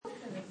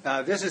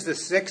This is the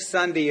sixth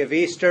Sunday of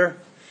Easter,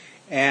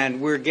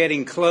 and we're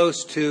getting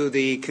close to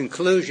the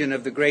conclusion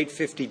of the great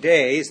 50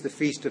 days, the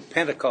Feast of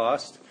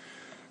Pentecost,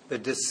 the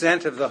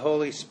descent of the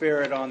Holy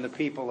Spirit on the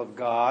people of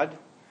God.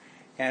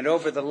 And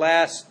over the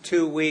last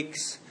 2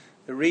 weeks,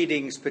 the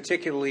readings,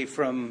 particularly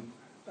from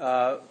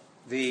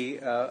the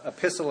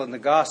Epistle and the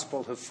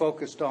Gospel, have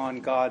focused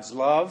on God's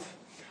love,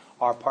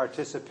 our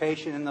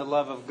participation in the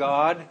love of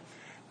God,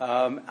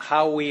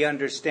 how we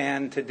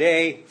understand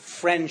today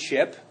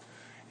friendship,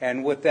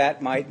 and what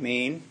that might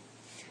mean.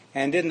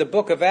 And in the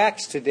book of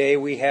Acts today,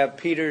 we have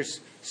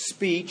Peter's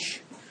speech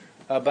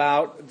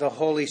about the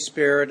Holy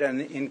Spirit and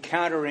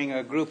encountering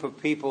a group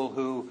of people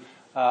who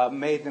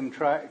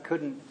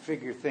couldn't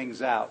figure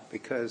things out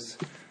because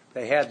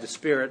they had the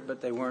Spirit, but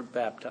they weren't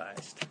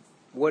baptized.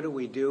 What do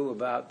we do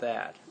about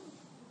that?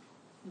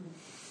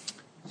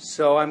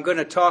 So I'm going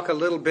to talk a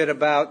little bit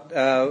about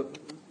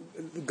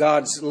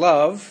God's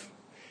love.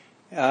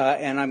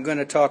 And I'm going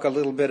to talk a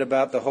little bit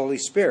about the Holy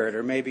Spirit,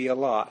 or maybe a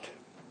lot.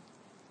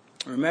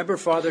 Remember,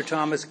 Father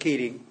Thomas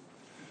Keating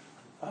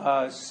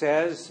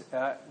says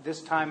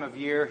this time of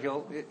year,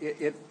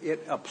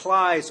 it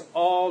applies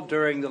all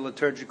during the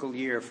liturgical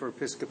year for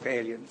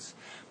Episcopalians.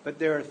 But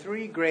there are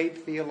three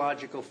great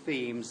theological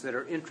themes that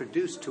are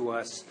introduced to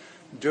us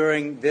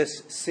during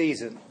this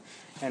season.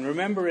 And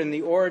remember, in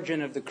the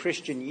origin of the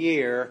Christian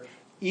year,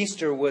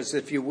 Easter was,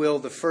 if you will,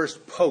 the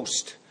first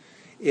post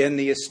in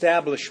the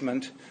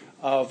establishment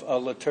of a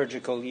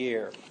liturgical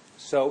year.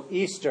 So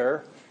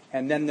Easter,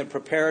 and then the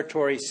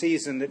preparatory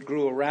season that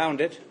grew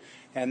around it,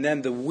 and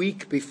then the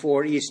week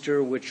before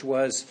Easter, which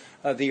was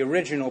the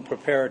original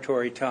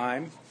preparatory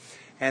time,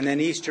 and then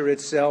Easter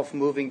itself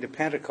moving to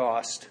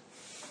Pentecost.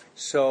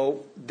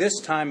 So this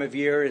time of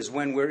year is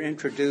when we're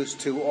introduced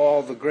to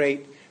all the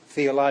great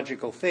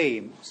theological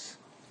themes.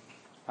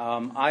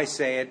 I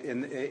say it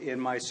in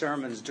my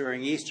sermons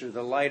during Easter: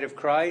 the light of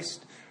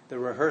Christ, the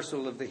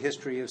rehearsal of the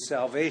history of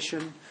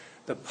salvation,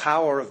 the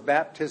power of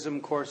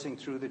baptism coursing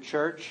through the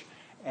church,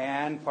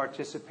 and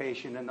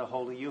participation in the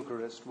Holy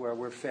Eucharist, where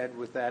we're fed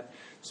with that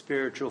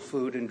spiritual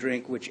food and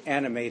drink which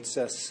animates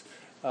us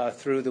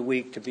through the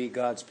week to be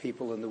God's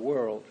people in the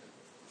world.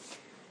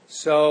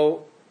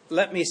 So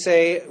let me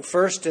say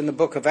first, in the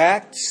book of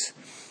Acts,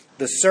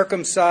 the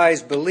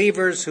circumcised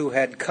believers who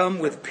had come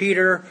with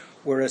Peter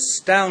were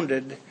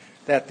astounded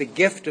that the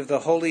gift of the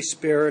Holy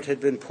Spirit had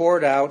been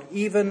poured out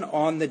even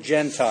on the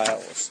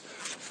Gentiles,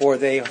 for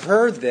they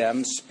heard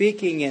them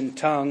speaking in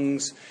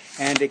tongues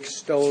and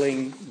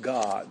extolling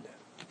God.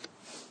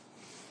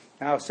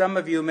 Now, some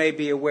of you may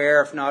be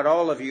aware, if not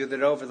all of you,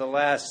 that over the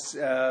last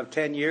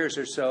 10 years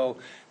or so,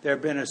 there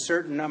have been a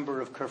certain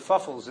number of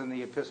kerfuffles in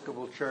the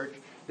Episcopal Church.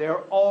 There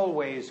are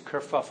always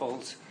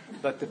kerfuffles,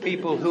 but the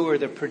people who are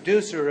the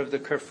producer of the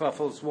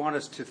kerfuffles want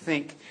us to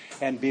think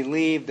and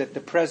believe that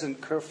the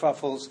present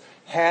kerfuffles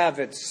have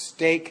at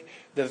stake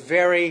the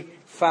very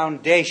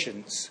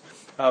foundations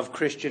of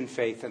Christian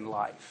faith and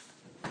life.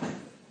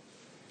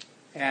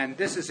 And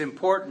this is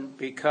important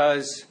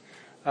because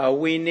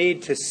we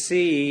need to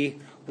see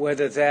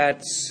whether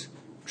that's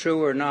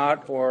true or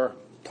not, or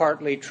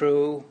partly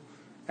true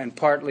and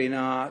partly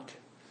not.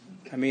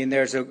 I mean,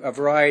 there's a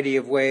variety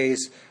of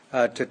ways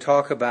to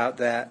talk about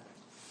that.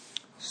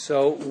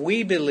 So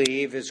we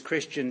believe as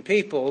Christian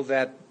people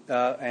that,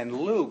 and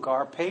Luke,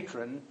 our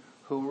patron,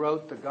 who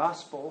wrote the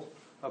Gospel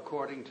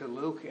according to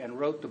Luke and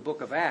wrote the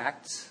book of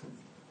Acts,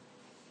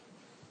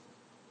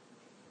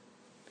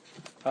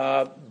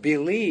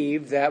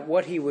 believed that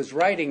what he was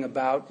writing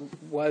about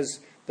was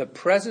the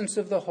presence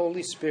of the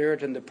Holy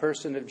Spirit in the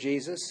person of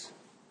Jesus,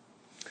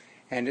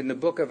 and in the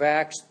book of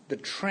Acts, the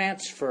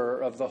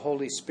transfer of the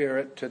Holy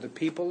Spirit to the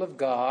people of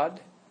God,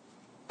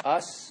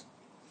 us,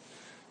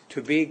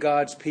 to be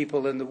God's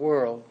people in the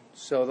world.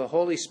 So the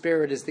Holy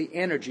Spirit is the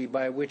energy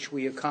by which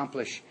we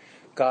accomplish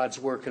God's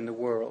work in the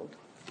world.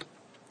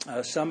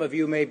 Some of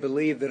you may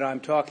believe that I'm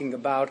talking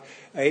about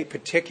a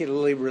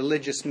particularly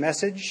religious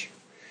message.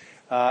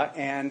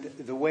 And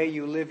the way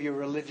you live your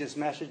religious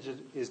message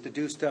is to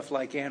do stuff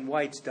like Ann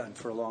White's done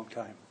for a long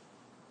time.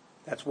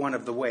 That's one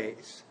of the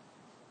ways.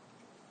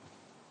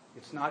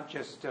 It's not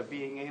just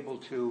being able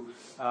to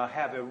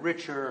have a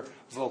richer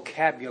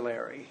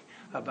vocabulary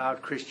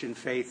about Christian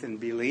faith and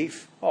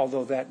belief,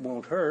 although that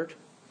won't hurt.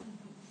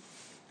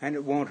 And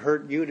it won't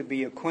hurt you to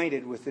be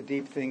acquainted with the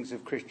deep things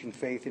of Christian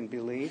faith and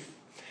belief.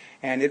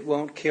 And it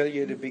won't kill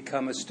you to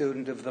become a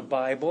student of the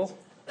Bible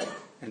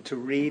and to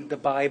read the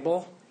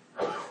Bible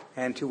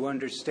and to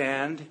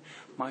understand.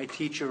 My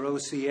teacher,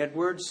 O.C.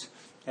 Edwards,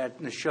 at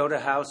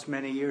Nashotah House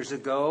many years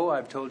ago,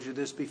 I've told you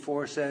this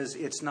before, says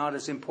it's not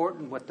as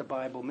important what the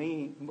Bible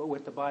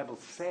what the Bible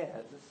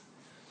says.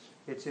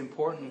 It's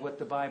important what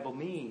the Bible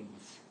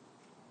means.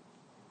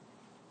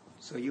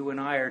 So you and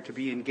I are to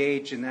be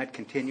engaged in that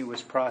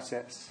continuous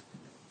process.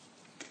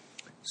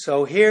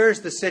 So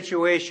here's the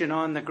situation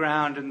on the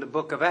ground in the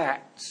book of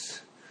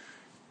Acts.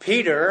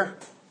 Peter,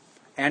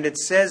 and it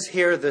says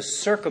here the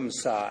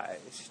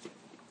circumcised.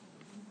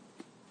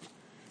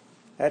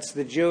 That's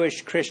the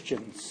Jewish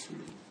Christians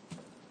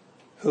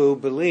who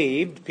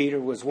believed, Peter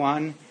was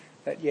one,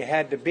 that you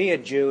had to be a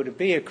Jew to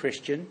be a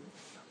Christian,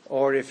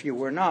 or if you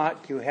were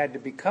not, you had to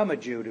become a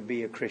Jew to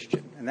be a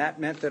Christian. And that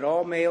meant that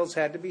all males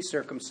had to be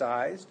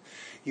circumcised,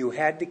 you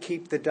had to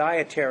keep the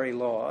dietary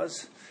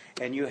laws,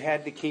 and you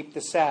had to keep the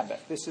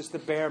Sabbath. This is the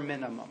bare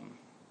minimum,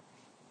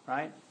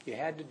 right? You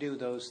had to do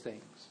those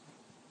things.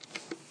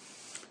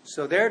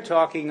 So they're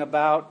talking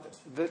about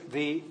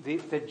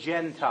the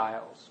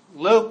Gentiles.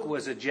 Luke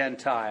was a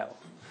Gentile.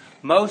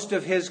 Most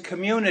of his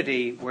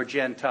community were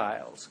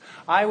Gentiles.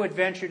 I would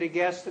venture to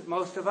guess that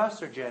most of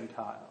us are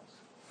Gentiles.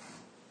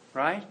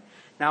 Right?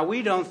 Now,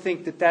 we don't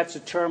think that that's a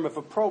term of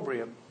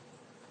opprobrium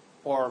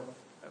or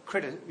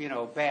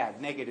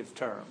bad, negative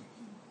term.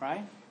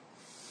 Right?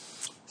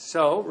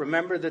 So,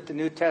 remember that the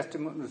New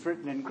Testament was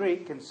written in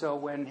Greek, and so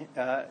when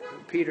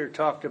Peter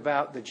talked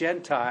about the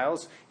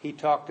Gentiles, he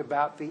talked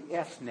about the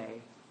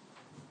ethne.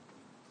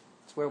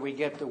 It's where we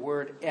get the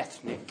word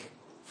ethnic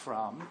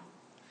from.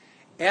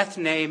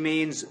 Ethne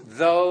means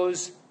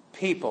those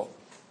people.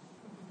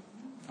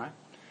 Right?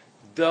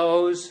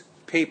 Those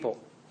people.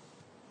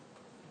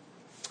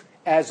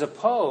 As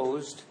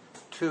opposed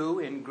to,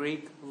 in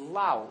Greek,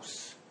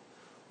 laos,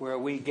 where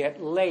we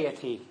get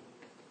laity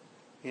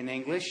in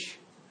English.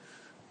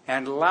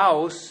 And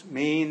laos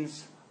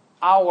means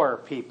our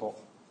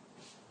people.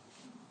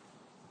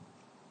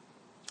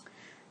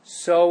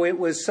 So it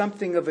was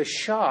something of a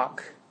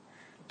shock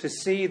to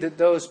see that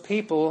those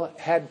people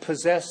had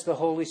possessed the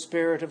Holy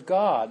Spirit of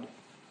God,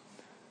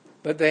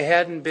 but they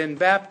hadn't been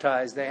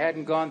baptized. They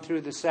hadn't gone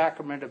through the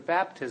sacrament of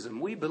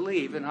baptism. We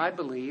believe, and I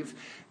believe,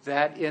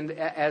 that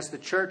as the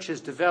church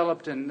has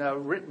developed and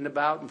written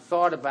about and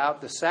thought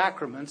about the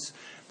sacraments,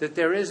 that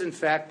there is, in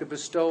fact, a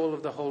bestowal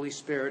of the Holy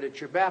Spirit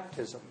at your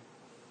baptism.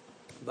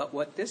 But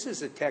what this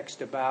is a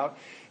text about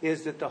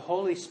is that the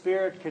Holy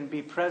Spirit can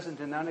be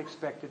present in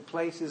unexpected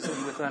places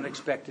and with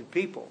unexpected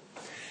people.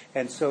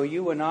 And so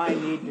you and I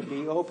need to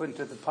be open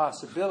to the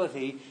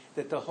possibility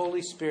that the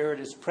Holy Spirit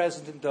is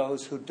present in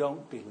those who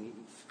don't believe,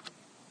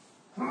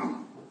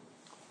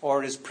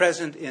 or is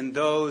present in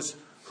those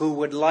who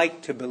would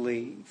like to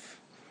believe,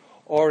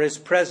 or is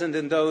present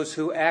in those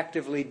who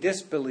actively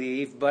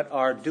disbelieve but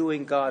are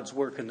doing God's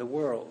work in the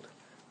world.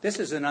 This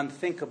is an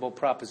unthinkable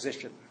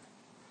proposition.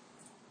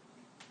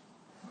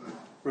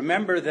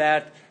 Remember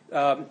that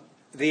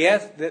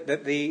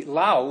the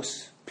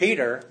Laos,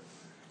 Peter,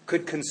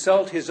 could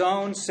consult his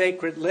own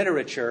sacred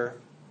literature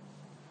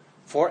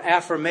for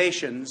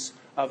affirmations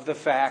of the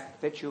fact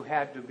that you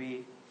had to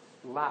be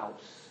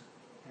Laos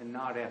and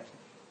not ethne.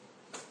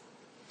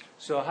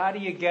 So how do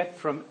you get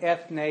from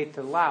ethne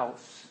to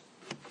Laos?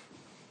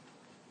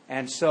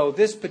 And so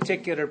this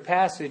particular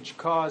passage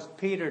caused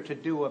Peter to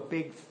do a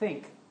big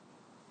think.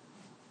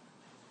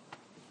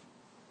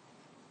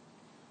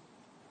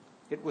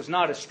 It was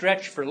not a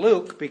stretch for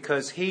Luke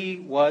because he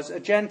was a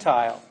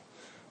Gentile.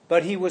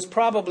 But he was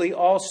probably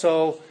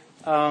also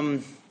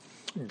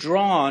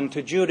drawn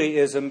to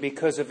Judaism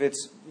because of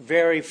its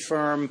very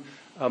firm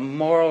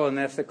moral and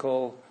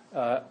ethical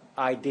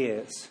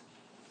ideas.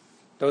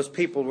 Those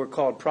people were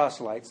called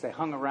proselytes. They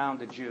hung around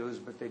the Jews,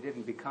 but they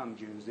didn't become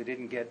Jews. They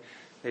didn't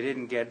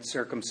get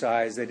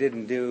circumcised. They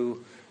didn't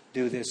do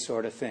this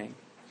sort of thing.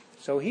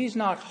 So he's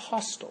not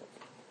hostile.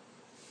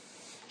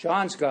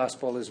 John's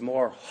gospel is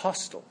more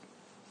hostile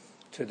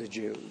to the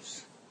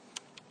Jews.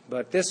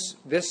 But this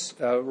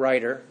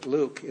writer,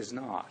 Luke, is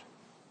not.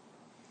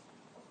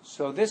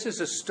 So this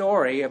is a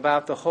story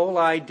about the whole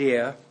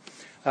idea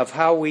of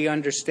how we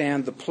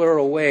understand the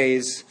plural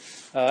ways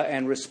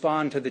and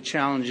respond to the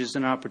challenges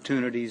and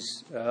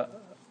opportunities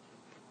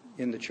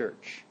in the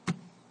church. I'm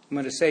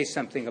going to say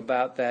something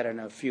about that in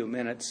a few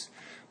minutes.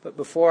 But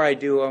before I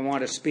do, I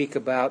want to speak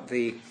about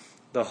the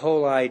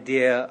whole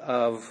idea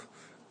of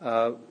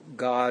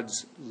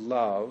God's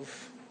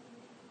love,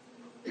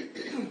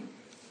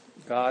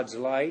 God's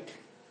light,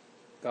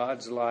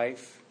 God's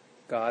life,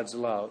 God's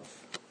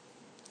love.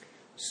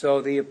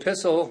 So the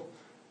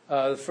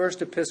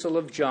first epistle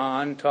of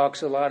John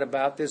talks a lot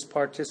about this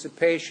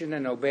participation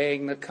and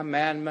obeying the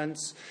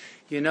commandments.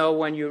 You know,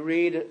 when you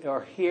read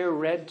or hear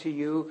read to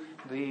you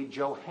the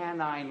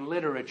Johannine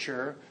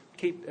literature,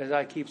 as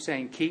I keep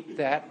saying, keep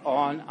that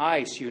on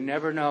ice. You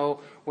never know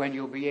when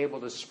you'll be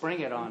able to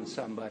spring it on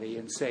somebody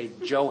and say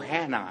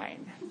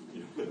Johannine.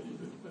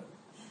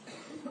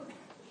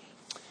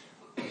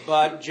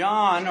 But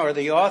John, or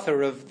the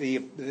author of the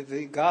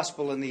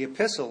Gospel and the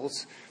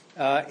Epistles,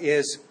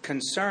 is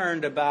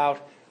concerned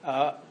about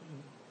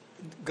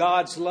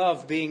God's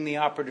love being the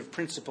operative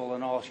principle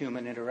in all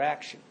human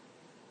interaction.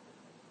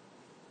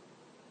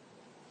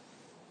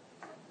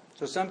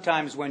 So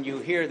sometimes when you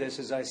hear this,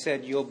 as I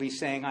said, you'll be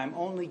saying, I'm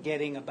only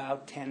getting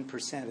about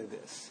 10% of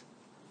this.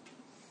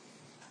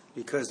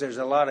 Because there's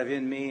a lot of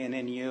in me and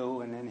in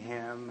you and in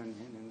him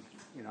and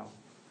you know.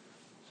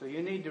 So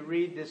you need to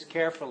read this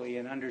carefully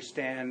and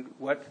understand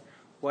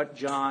what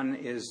John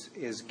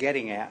is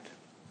getting at.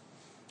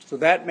 So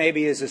that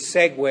maybe is a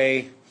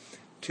segue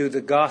to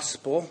the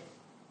gospel.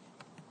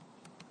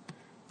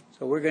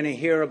 So we're going to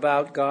hear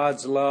about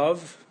God's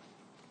love.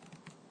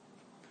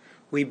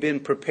 We've been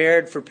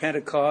prepared for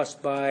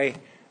Pentecost by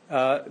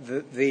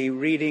the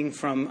reading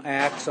from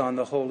Acts on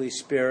the Holy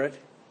Spirit.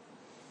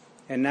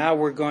 And now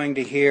we're going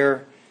to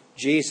hear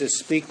Jesus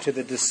speak to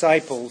the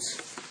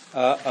disciples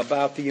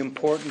about the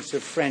importance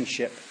of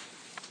friendship.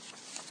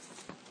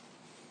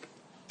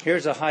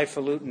 Here's a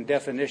highfalutin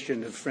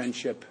definition of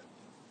friendship.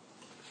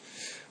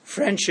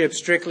 Friendship,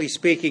 strictly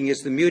speaking, is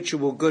the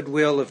mutual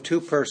goodwill of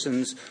two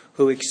persons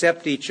who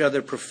accept each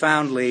other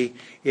profoundly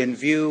in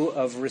view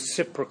of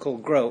reciprocal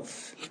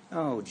growth.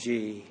 Oh,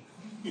 gee.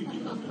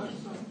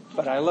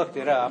 But I looked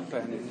it up,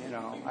 and,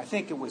 I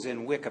think it was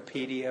in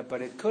Wikipedia,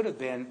 but it could have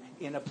been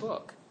in a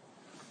book,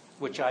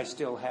 which I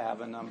still have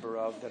a number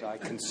of that I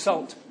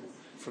consult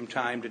from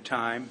time to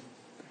time.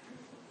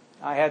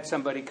 I had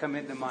somebody come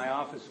into my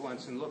office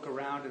once and look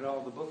around at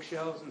all the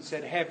bookshelves and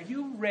said, "Have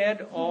you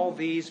read all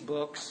these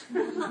books?"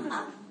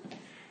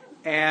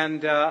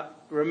 And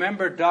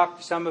remember,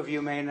 some of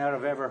you may not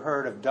have ever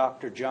heard of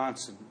Dr.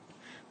 Johnson,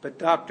 but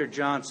Dr.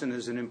 Johnson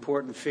is an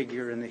important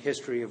figure in the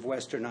history of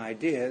Western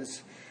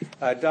ideas.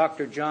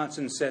 Dr.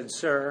 Johnson said,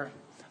 "Sir,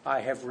 I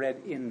have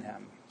read in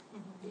them."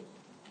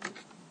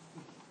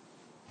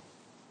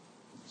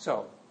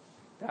 So,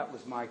 that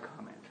was my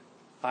comment.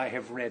 I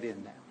have read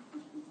in them.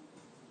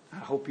 I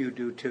hope you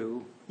do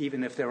too,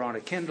 even if they're on a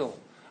Kindle.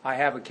 I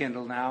have a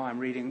Kindle now. I'm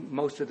reading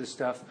most of the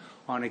stuff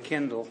on a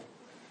Kindle.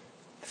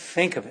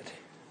 Think of it.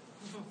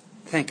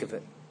 Think of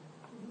it.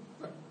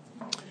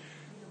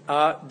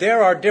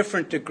 There are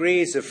different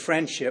degrees of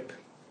friendship.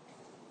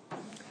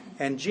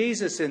 And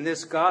Jesus in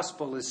this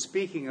gospel is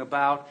speaking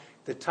about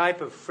the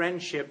type of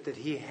friendship that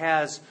he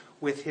has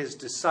with his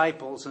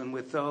disciples and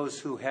with those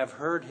who have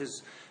heard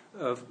his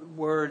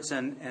words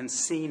and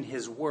seen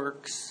his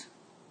works.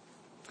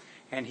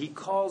 And he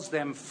calls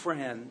them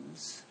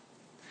friends.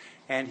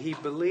 And he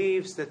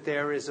believes that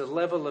there is a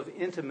level of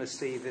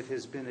intimacy that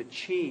has been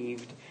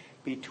achieved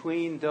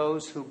between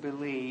those who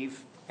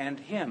believe and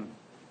him.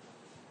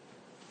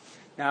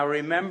 Now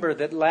remember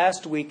that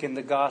last week in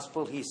the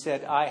gospel he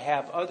said, "I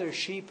have other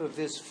sheep of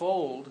this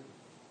fold,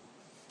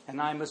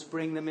 and I must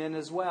bring them in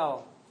as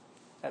well."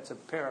 That's a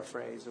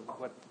paraphrase of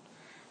what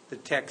the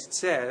text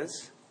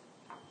says.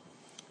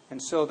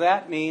 And so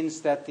that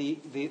means that the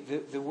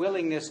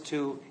willingness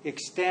to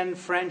extend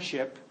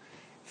friendship,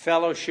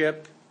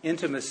 fellowship,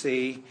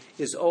 intimacy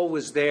is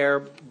always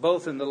there,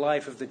 both in the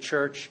life of the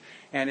church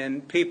and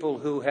in people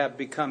who have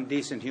become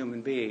decent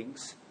human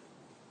beings.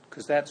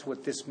 Because that's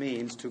what this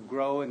means, to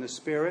grow in the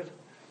Spirit,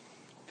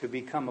 to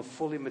become a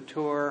fully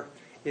mature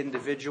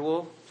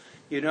individual.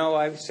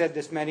 I've said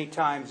this many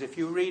times. If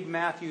you read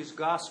Matthew's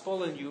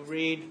Gospel and you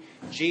read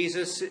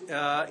Jesus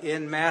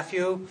in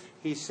Matthew,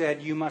 he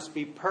said, "You must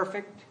be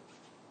perfect,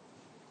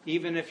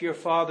 even if your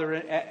Father,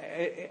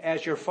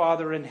 as your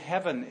Father in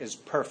heaven is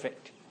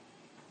perfect."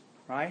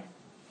 Right?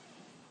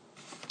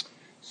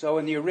 So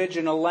in the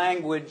original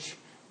language,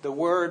 the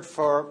word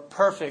for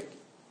perfect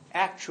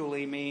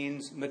actually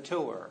means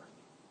mature.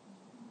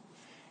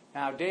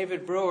 Now,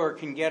 David Breuer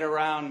can get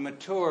around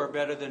mature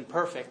better than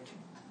perfect.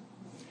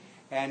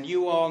 And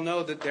you all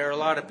know that there are a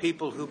lot of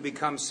people who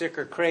become sick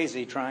or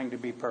crazy trying to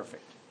be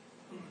perfect.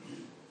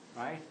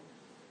 Right?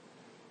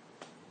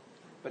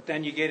 But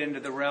then you get into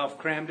the Ralph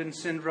Cramden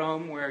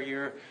syndrome, where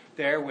you're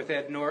there with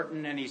Ed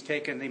Norton and he's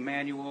taken the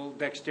manual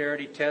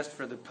dexterity test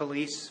for the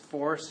police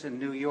force in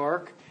New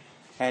York.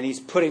 And he's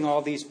putting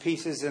all these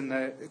pieces in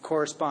the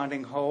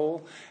corresponding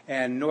hole.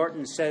 And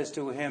Norton says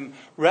to him,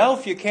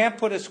 "Ralph, you can't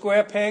put a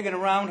square peg in a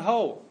round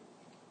hole."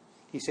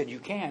 He said, "You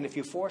can if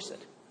you force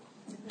it."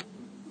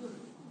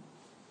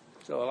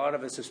 So a lot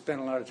of us have spent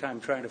a lot of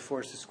time trying to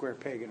force a square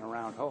peg in a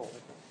round hole.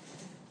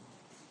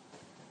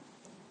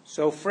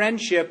 So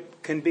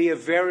friendship can be of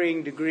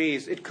varying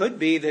degrees. It could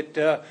be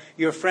that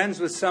you're friends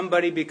with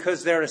somebody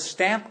because they're a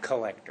stamp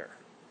collector,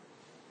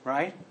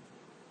 right?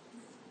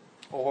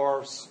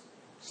 Or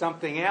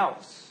something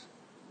else,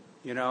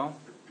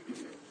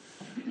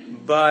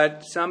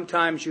 But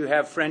sometimes you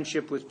have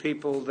friendship with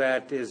people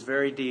that is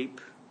very deep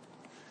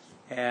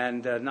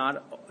and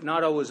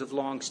not always of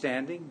long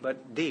standing,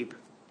 but deep.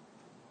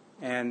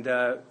 And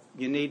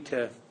you need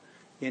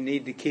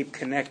to keep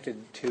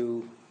connected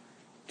to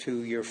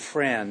your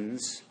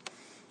friends.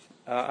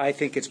 I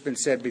think it's been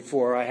said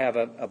before, I have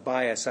a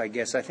bias, I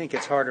guess. I think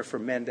it's harder for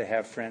men to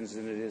have friends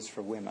than it is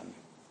for women.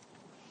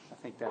 I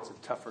think that's a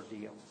tougher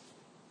deal.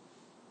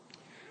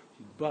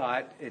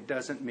 But it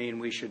doesn't mean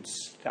we should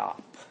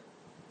stop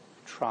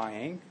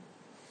trying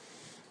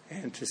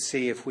and to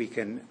see if we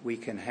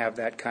can have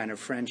that kind of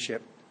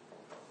friendship.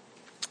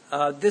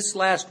 This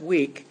last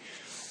week,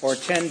 or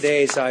 10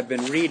 days, I've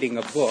been reading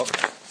a book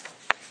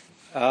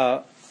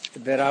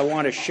that I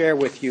want to share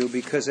with you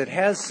because it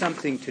has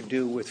something to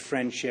do with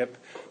friendship,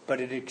 but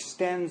it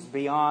extends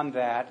beyond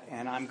that,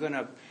 and I'm going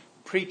to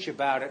preach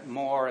about it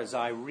more as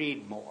I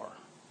read more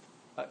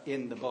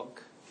in the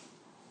book.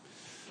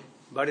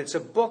 But it's a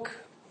book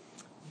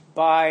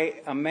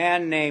by a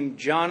man named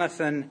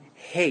Jonathan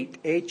Haidt,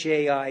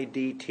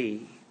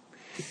 H-A-I-D-T.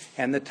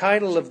 And the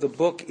title of the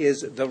book is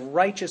The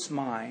Righteous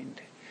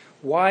Mind,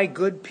 Why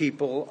good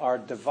people are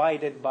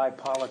divided by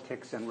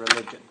politics and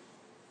religion.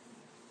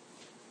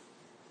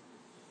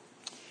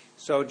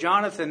 So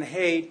Jonathan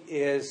Haidt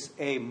is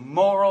a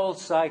moral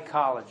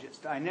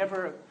psychologist. I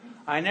never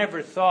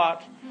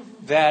thought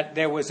that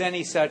there was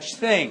any such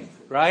thing,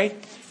 right?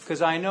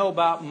 Because I know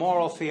about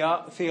moral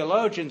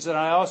theologians, and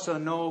I also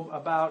know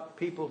about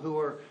people who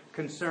are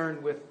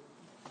concerned with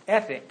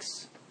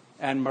ethics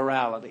and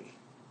morality.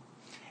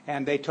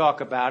 And they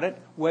talk about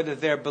it, whether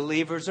they're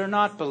believers or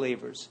not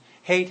believers.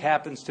 Haidt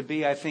happens to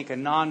be, I think, a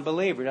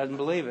non-believer. He doesn't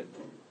believe it.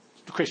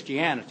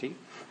 Christianity.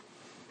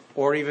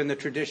 Or even the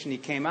tradition he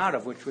came out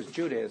of, which was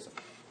Judaism.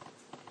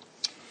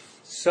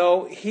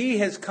 So he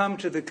has come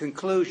to the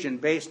conclusion,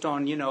 based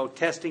on,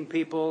 testing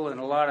people and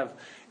a lot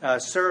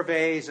of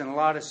surveys and a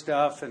lot of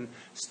stuff, and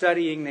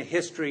studying the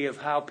history of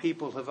how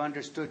people have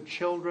understood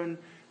children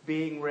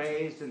being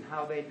raised and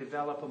how they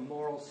develop a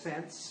moral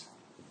sense,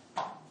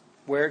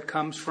 where it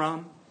comes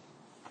from,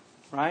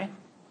 right?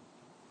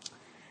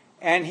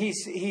 And he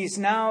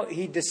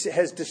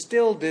has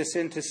distilled this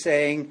into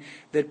saying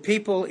that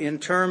people, in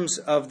terms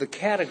of the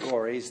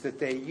categories that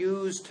they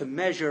use to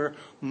measure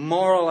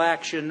moral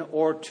action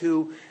or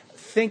to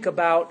think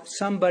about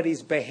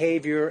somebody's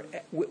behavior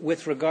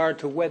with regard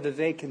to whether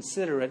they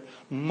consider it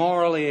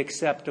morally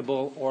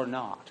acceptable or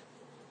not.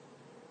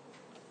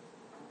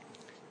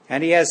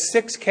 And he has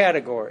 6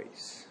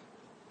 categories: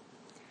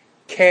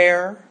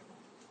 care,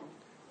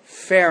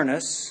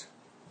 fairness,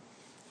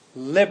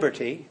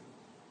 liberty,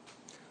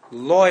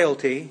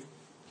 loyalty,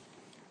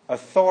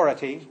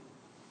 authority,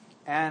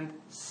 and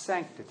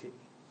sanctity.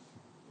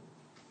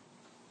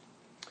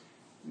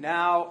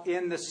 Now,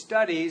 in the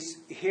studies,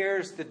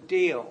 here's the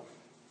deal.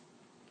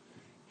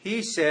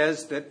 He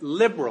says that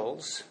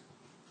liberals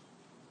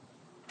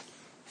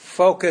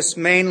focus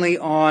mainly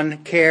on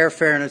care,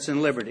 fairness,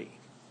 and liberty.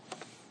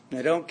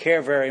 They don't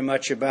care very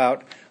much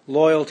about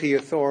loyalty,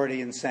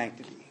 authority, and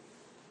sanctity.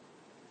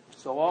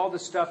 So all the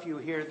stuff you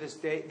hear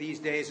these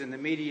days in the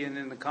media and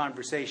in the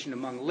conversation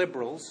among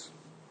liberals,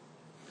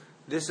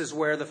 this is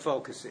where the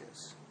focus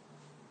is.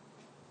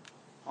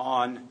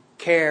 On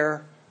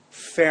care,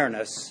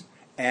 fairness,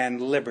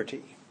 and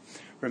liberty.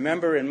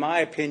 Remember, in my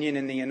opinion,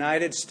 in the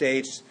United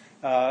States,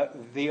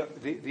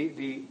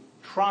 the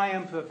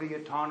triumph of the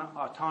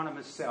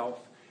autonomous self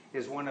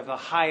is one of the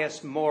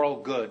highest moral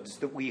goods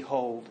that we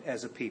hold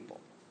as a people.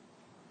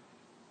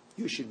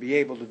 You should be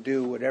able to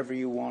do whatever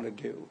you want to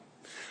do.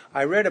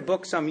 I read a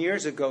book some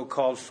years ago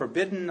called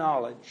Forbidden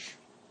Knowledge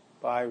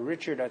by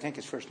Richard, I think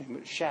his first name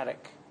was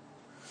Shattuck.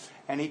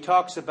 And he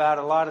talks about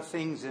a lot of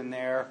things in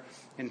there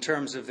in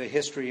terms of the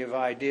history of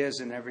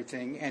ideas and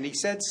everything. And he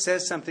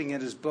says something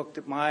in his book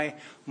that my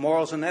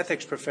morals and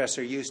ethics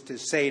professor used to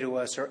say to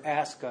us or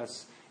ask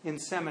us in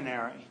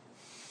seminary.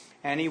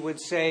 And he would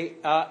say,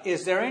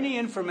 is there any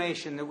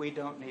information that we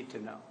don't need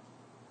to know?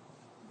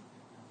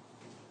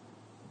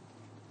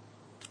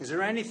 Is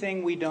there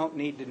anything we don't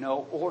need to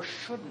know or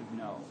shouldn't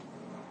know?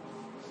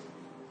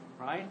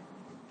 Right?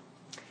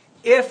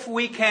 If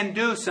we can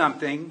do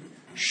something,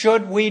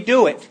 should we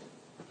do it?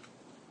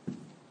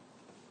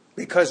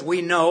 Because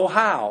we know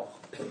how.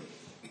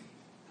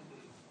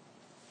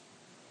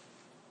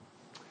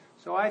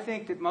 So I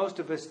think that most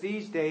of us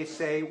these days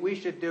say we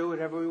should do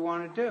whatever we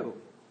want to do.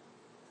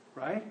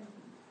 Right?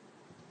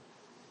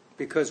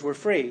 Because we're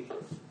free.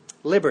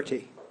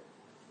 Liberty.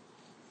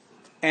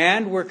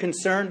 And we're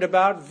concerned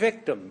about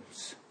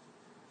victims.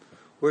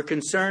 We're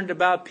concerned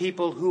about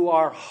people who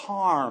are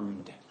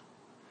harmed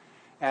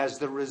as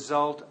the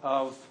result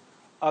of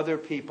other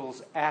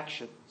people's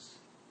actions.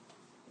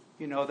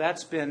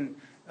 That's been,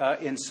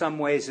 in some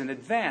ways, an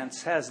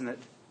advance, hasn't it?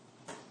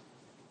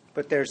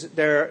 But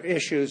there are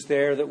issues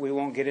there that we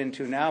won't get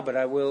into now, but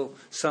I will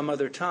some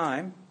other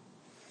time.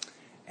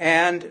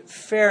 And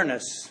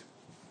fairness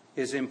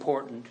is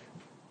important,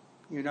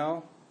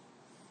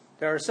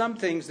 There are some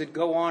things that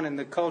go on in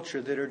the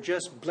culture that are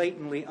just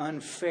blatantly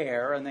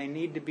unfair, and they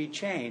need to be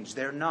changed.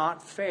 They're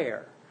not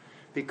fair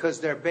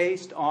because they're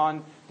based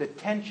on the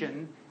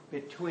tension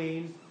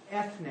between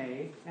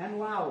ethne and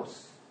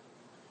Laos.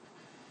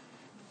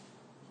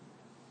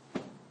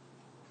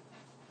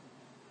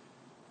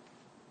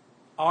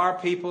 Our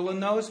people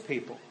and those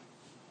people.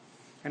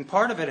 And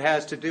part of it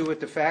has to do with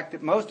the fact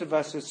that most of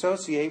us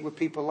associate with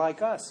people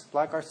like us,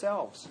 like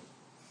ourselves.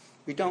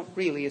 We don't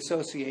really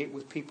associate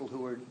with people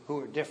who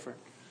are different,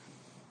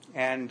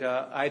 and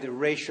either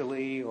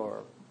racially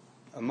or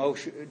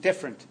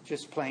different,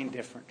 just plain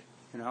different,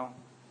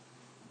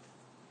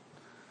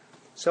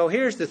 So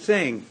here's the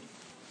thing.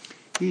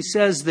 He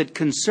says that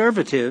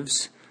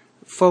conservatives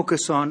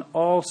focus on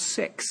all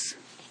 6.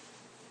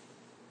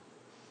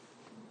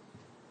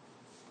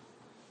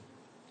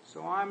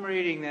 So I'm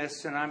reading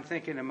this and I'm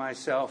thinking to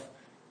myself,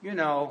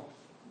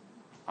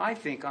 I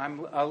think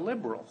I'm a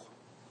liberal.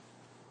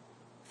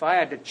 If I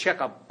had to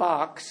check a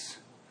box,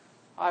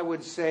 I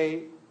would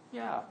say,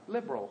 yeah,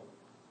 liberal.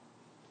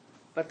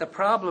 But the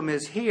problem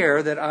is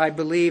here that I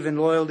believe in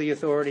loyalty,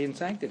 authority, and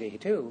sanctity,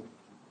 too.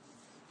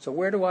 So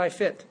where do I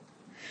fit?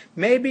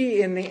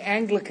 Maybe in the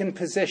Anglican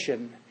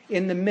position,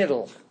 in the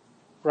middle.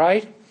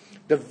 right?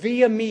 The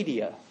via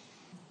media,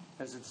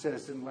 as it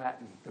says in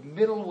Latin, the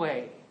middle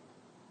way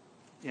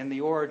in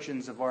the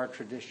origins of our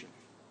tradition.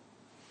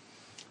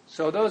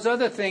 So those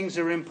other things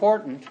are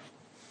important,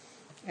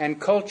 and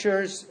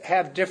cultures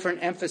have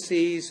different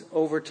emphases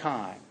over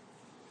time.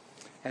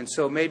 And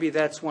so maybe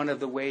that's one of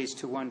the ways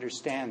to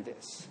understand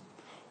this.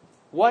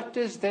 What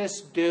does this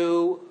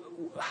do?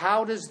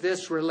 How does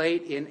this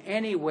relate in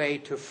any way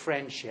to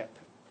friendship?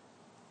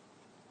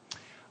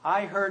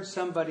 I heard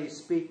somebody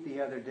speak the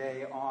other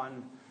day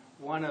on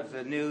one of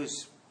the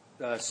news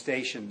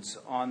stations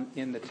on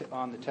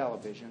the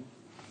television,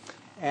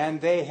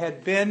 and they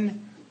had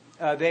been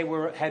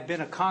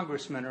a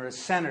congressman or a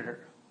senator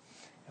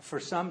for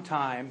some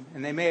time,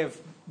 and they may have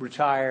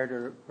retired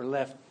or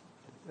left,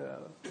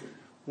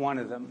 one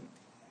of them.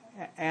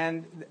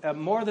 And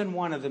more than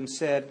one of them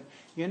said,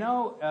 in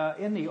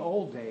the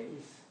old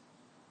days,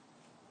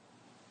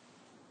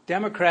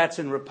 Democrats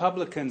and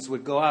Republicans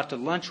would go out to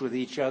lunch with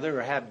each other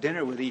or have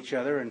dinner with each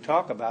other and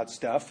talk about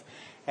stuff,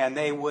 and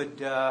they would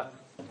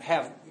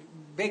have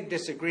big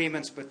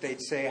disagreements, but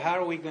they'd say, how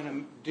are we going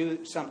to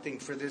do something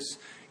for this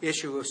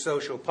issue of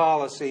social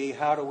policy?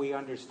 How do we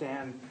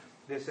understand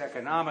this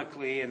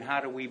economically, and how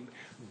do we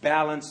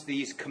balance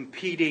these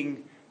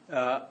competing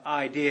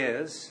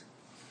ideas?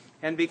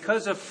 And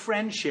because of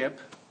friendship,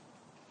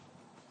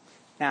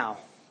 now,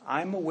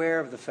 I'm aware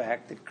of the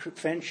fact that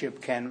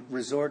friendship can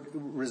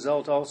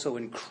result also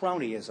in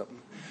cronyism.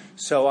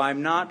 So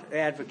I'm not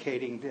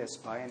advocating this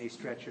by any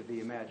stretch of the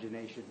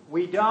imagination.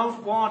 We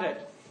don't want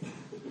it.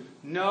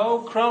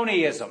 No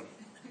cronyism,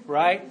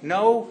 right?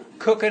 No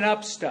cooking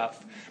up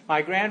stuff.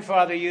 My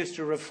grandfather used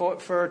to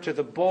refer to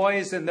the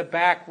boys in the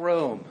back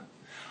room.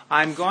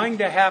 I'm going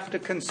to have to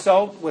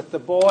consult with the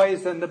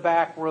boys in the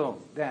back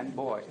room. Then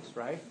boys,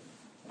 right?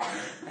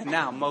 And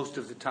now, most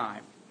of the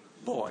time,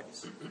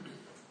 boys.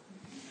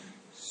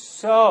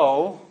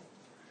 So,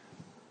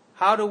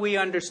 how do we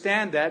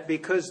understand that?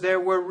 Because there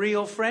were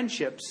real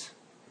friendships.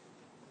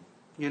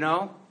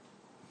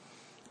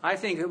 I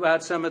think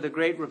about some of the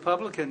great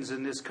Republicans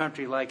in this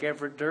country, like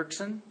Everett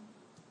Dirksen.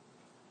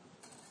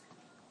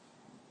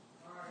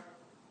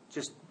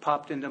 Just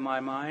popped into my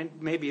mind.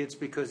 Maybe it's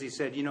because he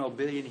said, a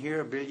billion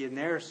here, a billion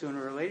there.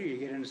 Sooner or later, you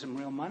get into some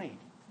real money.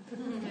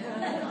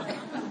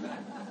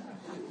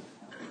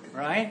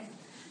 Right?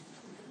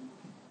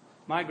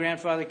 My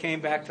grandfather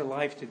came back to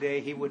life today.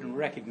 He wouldn't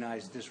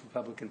recognize this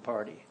Republican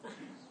Party.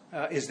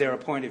 Is there a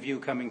point of view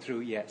coming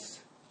through?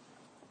 Yes.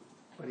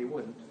 But he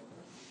wouldn't.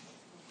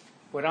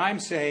 What I'm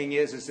saying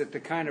is that the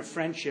kind of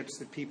friendships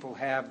that people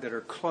have that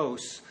are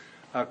close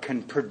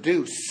can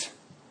produce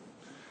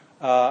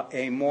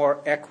a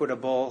more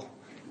equitable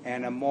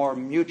and a more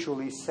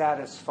mutually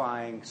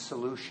satisfying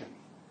solution.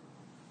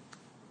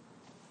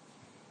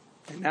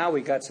 And now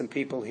we got some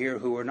people here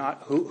who are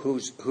not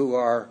who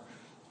are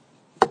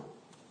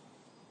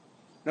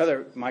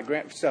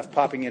stuff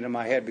popping into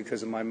my head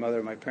because of my mother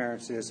and my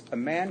parents is a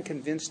man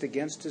convinced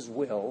against his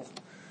will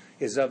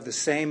is of the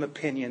same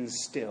opinion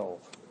still.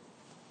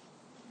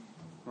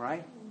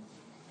 Right?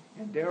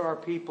 And there are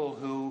people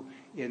who,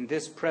 in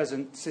this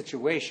present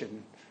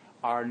situation,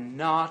 are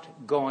not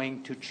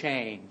going to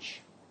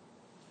change.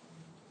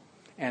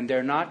 And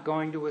they're not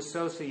going to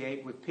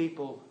associate with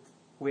people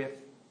with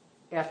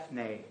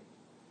ethne.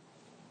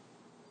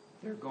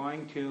 They're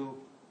going to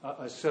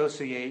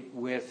associate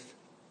with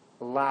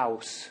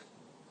Laos.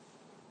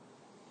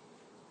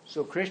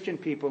 So Christian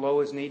people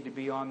always need to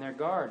be on their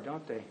guard,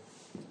 don't they?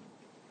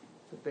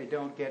 That they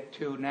don't get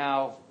too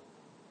now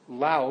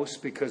Laos,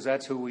 because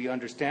that's who we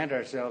understand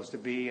ourselves to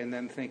be, and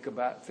then think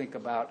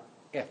about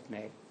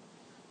ethne.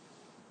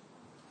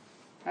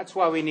 That's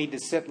why we need to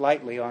sit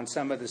lightly on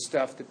some of the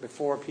stuff that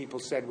before people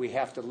said we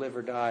have to live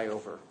or die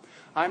over.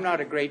 I'm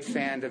not a great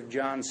fan of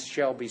John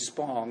Shelby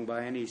Spong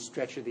by any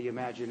stretch of the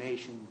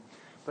imagination,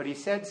 but he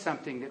said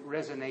something that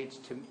resonates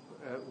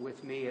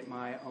with me at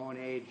my own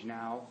age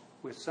now,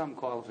 with some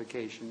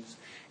qualifications.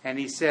 And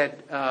he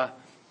said,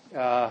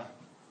 the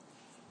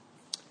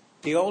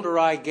older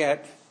I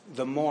get,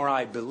 the more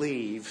I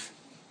believe.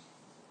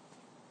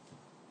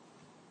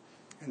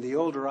 And the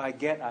older I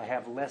get, I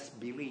have less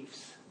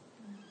beliefs.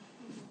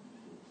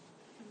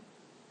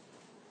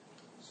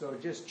 So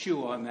just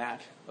chew on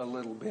that a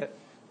little bit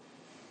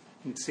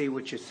and see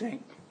what you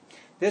think.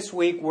 This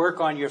week, work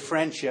on your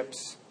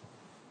friendships,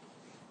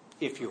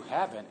 if you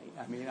have any.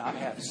 I mean, I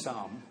have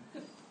some.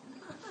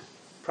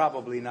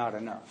 Probably not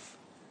enough,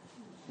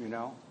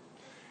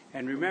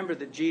 And remember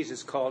that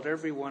Jesus called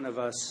every one of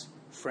us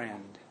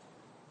friend.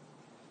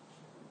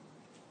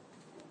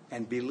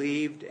 And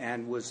believed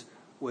and was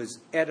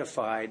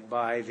edified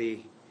by the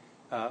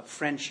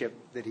friendship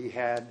that he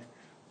had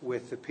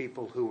with the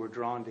people who were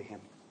drawn to him.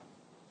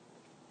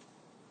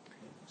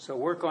 So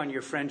work on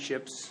your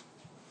friendships.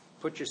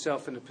 Put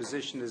yourself in a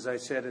position, as I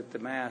said at the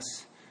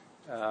Mass,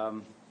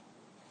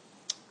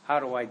 how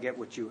do I get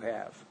what you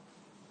have?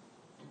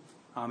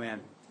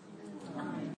 Amen.